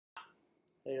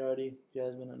Hey Arty,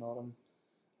 Jasmine, and Autumn.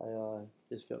 I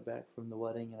just got back from the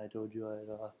wedding, and I told you I'd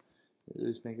at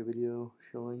least make a video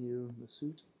showing you the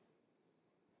suit.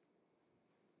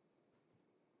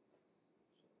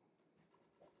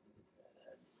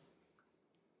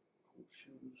 Cool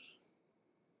shoes.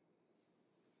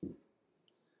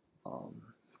 Um,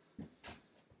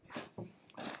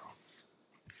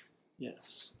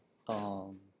 yes. I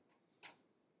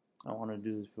wanted to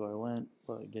do this before I went,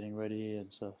 but getting ready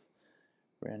and stuff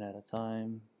ran out of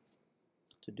time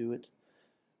to do it.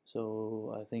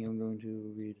 So I think I'm going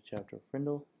to read a chapter of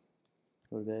Frindle,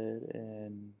 go to bed,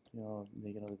 and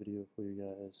make another video for you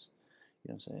guys. You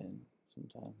know what I'm saying?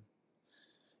 Sometime.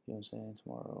 You know what I'm saying?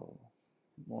 Tomorrow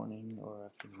morning or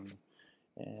afternoon.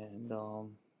 And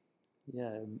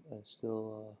yeah, I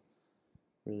still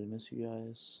really miss you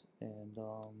guys, and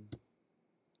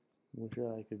wish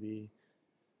I could be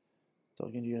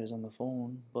talking to you guys on the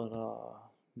phone, but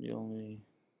the only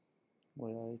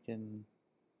way I can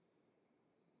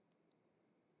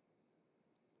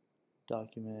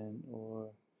document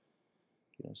or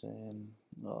you know what I'm saying,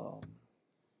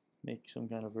 make some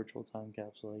kind of virtual time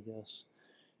capsule, I guess,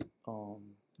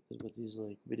 is with these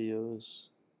like videos,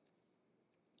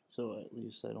 so at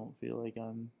least I don't feel like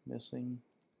I'm missing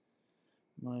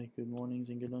my good mornings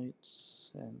and good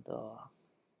nights, and I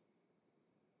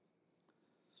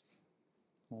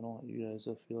don't want you guys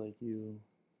to feel like you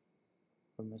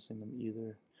are missing them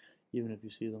either, even if you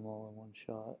see them all in one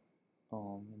shot,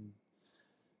 and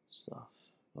stuff.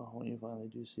 When you finally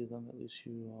do see them, at least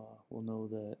you will know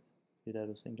that your dad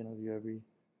was thinking of you every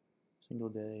single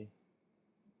day,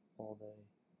 all day.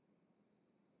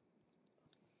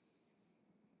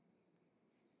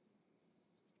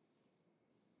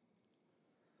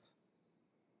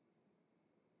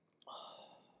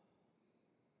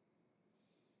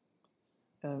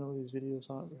 And I know these videos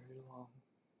aren't very long,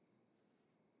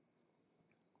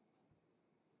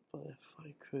 but if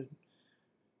I could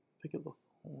pick up a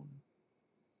phone,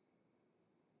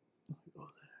 I could go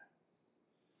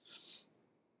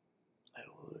there, I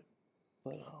would.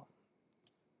 But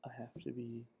I have to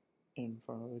be in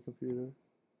front of the computer,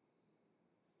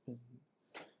 and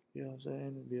you know what I'm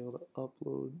saying, and be able to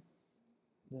upload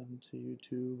them to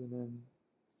YouTube and then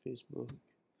Facebook,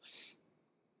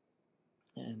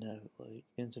 and have like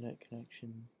internet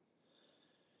connection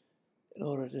in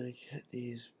order to get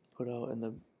these put out. And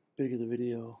the bigger the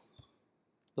video,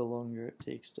 the longer it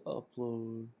takes to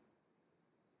upload,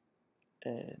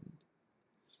 and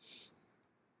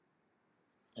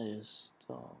I just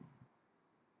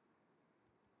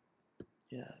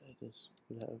yeah, I just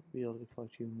would be able to talk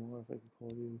to you more if I could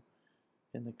call you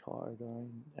in the car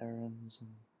during errands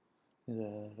and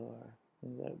that, or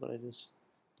things like that. But this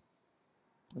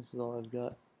is all I've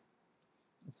got.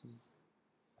 This is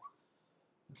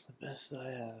the best that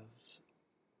I have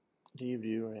to give to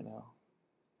you right now.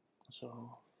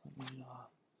 So let me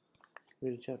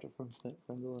read a chapter from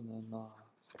Frindle, and then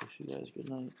wish you guys good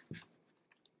night.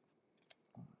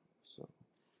 So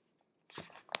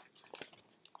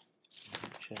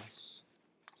chess.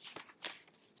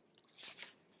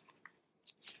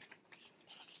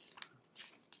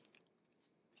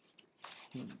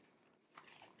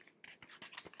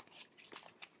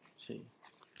 See,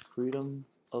 freedom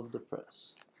of the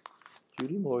press.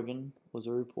 Judy Morgan was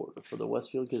a reporter for the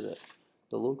Westfield Gazette,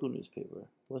 the local newspaper.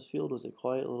 Westfield was a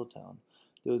quiet little town.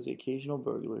 There was the occasional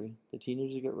burglary, the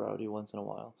teenagers get rowdy once in a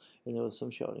while, and there was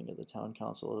some shouting at the town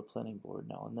council or the planning board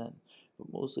now and then.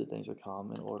 But mostly things were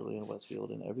calm and orderly in Westfield,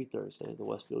 and every Thursday the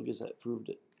Westfield Gazette proved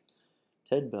it.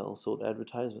 Ted Bell sold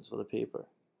advertisements for the paper,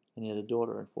 and he had a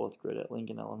daughter in 4th grade at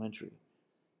Lincoln Elementary.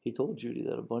 He told Judy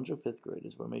that a bunch of 5th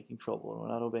graders were making trouble and were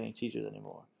not obeying teachers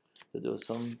anymore, that there was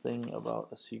something about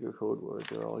a secret code word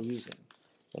they were all using,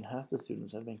 and half the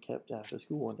students had been kept after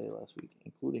school one day last week,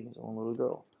 including his own little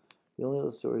girl. The only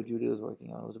other story Judy was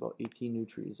working on was about 18 new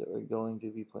trees that were going to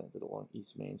be planted along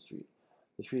East Main Street.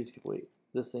 The trees could wait.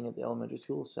 This thing at the elementary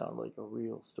school sounded like a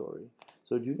real story.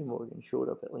 So Judy Morgan showed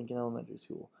up at Lincoln Elementary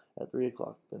School at 3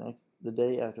 o'clock the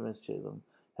day after Miss Chisholm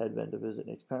had been to visit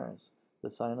Nick's parents.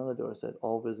 The sign on the door said,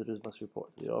 "All visitors must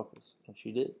report to the office," and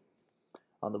she did.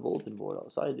 On the bulletin board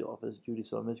outside the office, Judy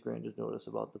saw Miss Granger's notice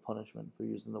about the punishment for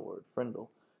using the word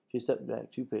 "frindle." She stepped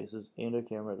back 2 paces, aimed her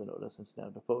camera at the notice, and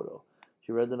snapped a photo.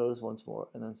 She read the notice once more,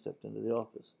 and then stepped into the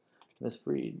office. Miss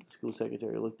Freed, the school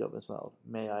secretary, looked up and smiled.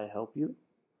 "May I help you?"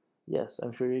 "Yes,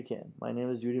 I'm sure you can. My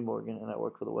name is Judy Morgan, and I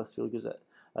work for the Westfield Gazette.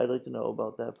 I'd like to know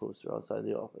about that poster outside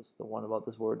the office, the one about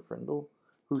this word frindle.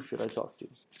 Who should I talk to?"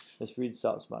 Miss Reed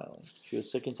stopped smiling. She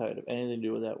was sick and tired of anything to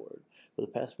do with that word. For the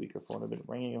past week, her phone had been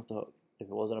ringing off the hook, If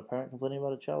it wasn't a parent complaining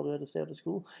about a child who had to stay after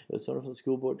school, it was someone from the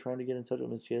school board trying to get in touch with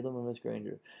Miss Chatham or Miss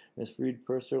Granger. Miss Freed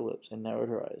pursed her lips and narrowed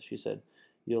her eyes. She said,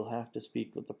 "You'll have to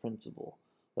speak with the principal.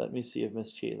 Let me see if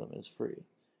Miss Chatham is free."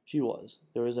 She was.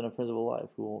 There isn't a principal alive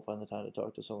who won't find the time to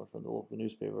talk to someone from the local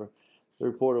newspaper. The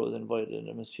reporter was invited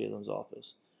into Miss Chatham's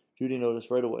office. Judy noticed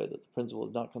right away that the principal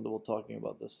was not comfortable talking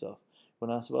about this stuff.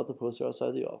 When asked about the poster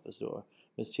outside the office door,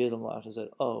 Miss Chatham laughed and said,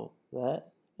 "Oh,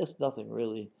 that? It's nothing,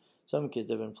 really. Some kids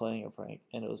have been playing a prank,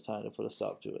 and it was time to put a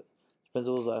stop to it." The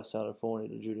principal's laugh sounded phony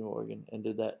to Judy Morgan, and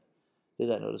did that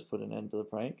notice put an end to the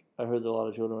prank? I heard that a lot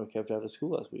of children were kept after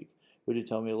school last week. Would you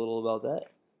tell me a little about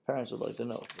that? Parents would like to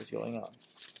know what's going on.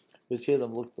 Miss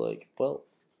Chatham looked like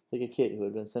a kid who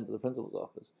had been sent to the principal's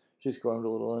office. She squirmed a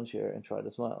little in a chair and tried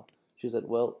to smile. She said,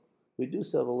 "Well, we do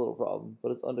still have a little problem,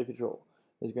 but it's under control.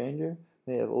 Miss Granger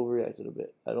may have overreacted a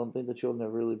bit. I don't think the children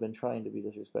have really been trying to be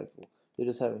disrespectful. They're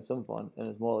just having some fun, and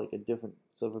it's more like a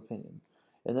difference of opinion."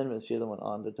 And then Miss Chatham went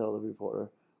on to tell the reporter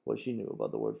what she knew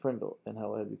about the word frindle and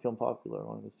how it had become popular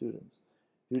among the students.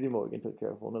 Judy Morgan took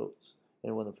careful notes,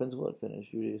 and when the principal had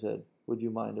finished, Judy said, "Would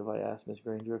you mind if I asked Miss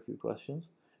Granger a few questions?"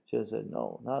 She had said,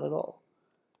 "No, not at all."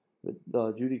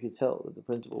 But Judy could tell that the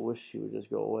principal wished she would just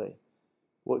go away.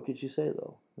 What could she say,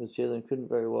 though? Miss Chatham couldn't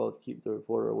very well keep the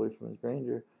reporter away from Miss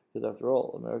Granger, because after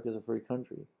all, America is a free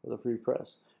country with a free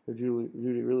press. If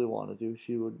Judy really wanted to,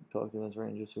 she would talk to Miss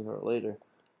Granger sooner or later.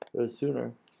 It was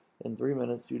sooner. In 3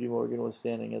 minutes, Judy Morgan was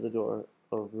standing at the door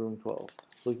of room 12,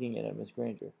 looking in at Miss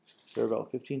Granger. There were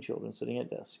about 15 children sitting at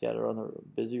desks scattered around the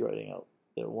room, busy writing out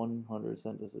their 100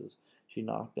 sentences. She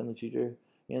knocked, and the teacher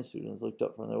and students looked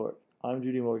up from their work. "I'm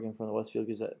Judy Morgan from the Westfield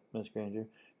Gazette, Miss Granger.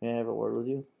 May I have a word with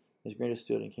you?" Miss Granger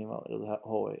stood and came out into the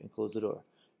hallway and closed the door.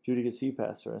 Judy could see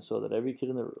past her and saw that every kid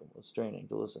in the room was straining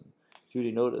to listen.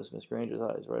 Judy noticed Miss Granger's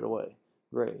eyes right away.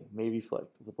 Gray, maybe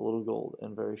flecked with a little gold,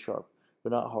 and very sharp,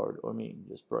 but not hard or mean,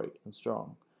 just bright and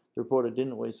strong. The reporter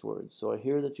didn't waste words. "So I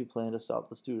hear that you plan to stop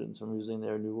the students from using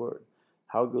their new word.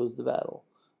 How goes the battle?"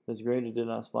 Miss Granger did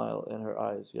not smile, and her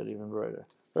eyes got even brighter.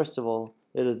 "First of all,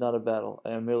 it is not a battle.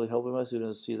 I am merely helping my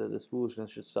students see that this foolishness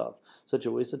should stop. Such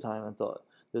a waste of time and thought.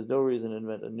 There's no reason to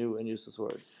invent a new and useless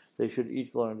word. They should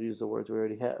each learn to use the words we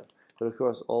already have. But of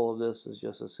course, all of this is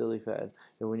just a silly fad,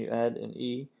 and when you add an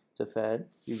E to fad,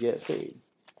 you get fade.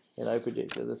 And I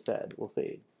predict that this fad will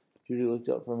fade." Judy looked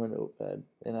up from her notepad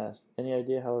and asked, "Any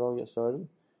idea how it all got started?"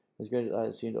 Miss Granger's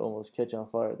eyes seemed to almost catch on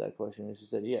fire at that question, and she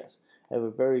said, "Yes, I have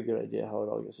a very good idea how it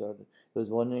all got started. It was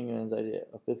one young man's idea,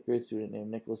 a fifth-grade student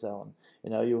named Nicholas Allen.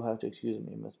 And now you will have to excuse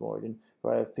me, Miss Morgan,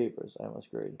 for I have papers I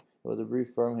must grade." And with a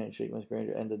brief, firm handshake, Miss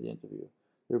Granger ended the interview.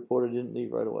 The reporter didn't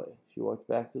leave right away. She walked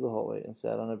back to the hallway and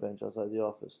sat on a bench outside the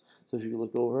office so she could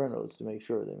look over her notes to make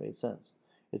sure they made sense.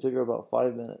 It took her about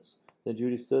 5 minutes. Then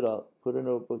Judy stood up, put her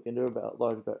notebook into her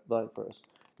large black purse,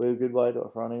 waved goodbye to a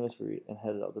frowning Miss Reed, and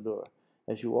headed out the door.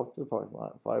 As she walked to the parking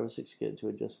lot, 5 or 6 kids who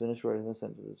had just finished writing the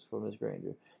sentences for Miss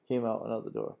Granger came out and out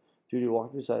the door. Judy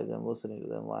walked beside them, listening to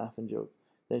them laugh and joke.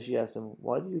 Then she asked them,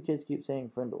 "Why do you kids keep saying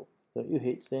frindle? Don't you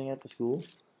hate staying after school?"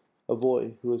 A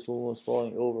boy, who was almost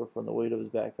falling over from the weight of his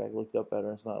backpack, looked up at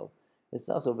her and smiled. "It's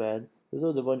not so bad. There's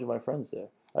always a bunch of my friends there.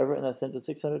 I've written that sentence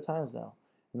 600 times now."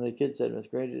 And the kid said Miss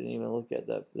Granger didn't even look at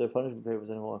their punishment papers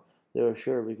anymore. They were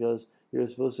sure, because you were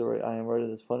supposed to write, "I am writing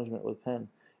this punishment with pen."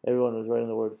 Everyone was writing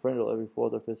the word frindle every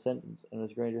fourth or fifth sentence, and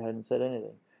Miss Granger hadn't said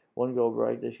anything. One girl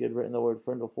bragged that she had written the word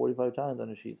frindle 45 times on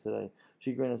a sheet today.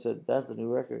 She grinned and said, "That's a new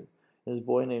record." And this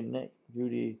boy named Nick,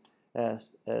 Judy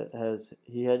asked, "Has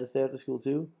he had to stay after school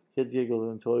too?" Kids giggled,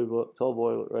 and a tall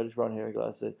boy with reddish-brown hair and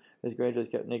glasses said, "Miss Granger has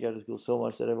kept Nick after school so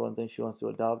much that everyone thinks she wants to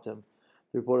adopt him."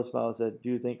 The reporter smiled and said, "Do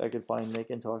you think I could find Nick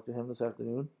and talk to him this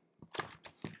afternoon?"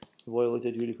 The boy looked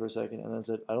at Judy for a second and then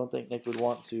said, "I don't think Nick would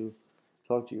want to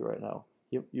talk to you right now.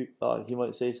 He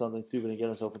might say something stupid and get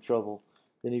himself in trouble."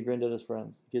 Then he grinned at his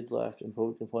friends. The kids laughed and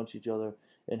poked and punched each other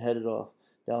and headed off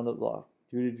down the block.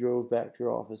 Judy drove back to her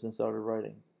office and started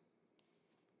writing.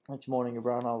 Next morning, a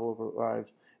brown envelope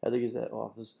arrived at the Gazette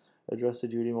office, addressed to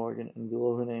Judy Morgan, and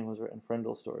below her name was written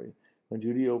 "Frindle Story." When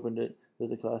Judy opened it, there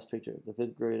was a class picture, the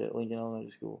 5th grade at Lincoln Elementary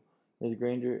School. Miss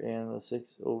Granger and the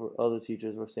 6 other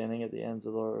teachers were standing at the ends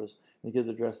of the rows. The kids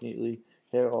were dressed neatly,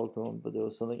 hair all combed, but there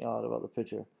was something odd about the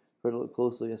picture. Fred looked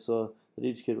closely and saw that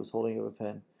each kid was holding up a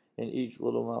pen, and each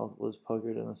little mouth was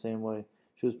puckered in the same way.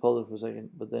 She was puzzled for a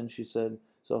second, but then she said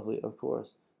softly, "Of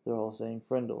course, they're all saying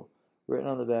Frindle." Written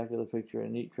on the back of the picture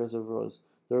in neat cursive rows,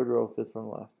 3rd row, 5th from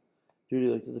left. Judy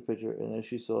looked at the picture, and there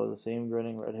she saw the same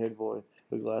grinning, red-haired boy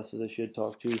with glasses that she had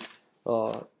talked to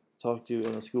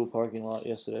in the school parking lot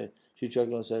yesterday. She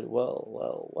chuckled and said, "Well,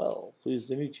 well, well, pleased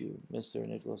to meet you, Mr.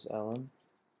 Nicholas Allen."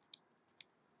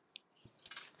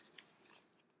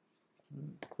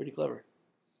 Pretty clever.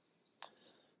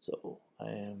 So I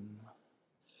am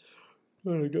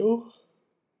gonna go.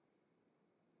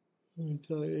 I'm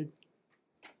tired.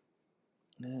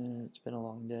 It's been a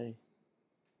long day.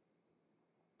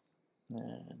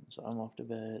 And so I'm off to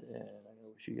bed, and I'm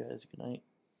gonna wish you guys good night.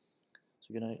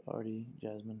 So good night, Arty,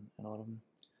 Jasmine, and Autumn.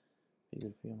 Be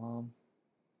good for your mom,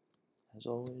 as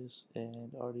always,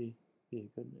 and Arty, be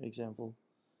a good example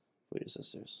for your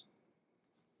sisters.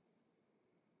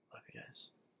 Love you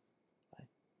guys.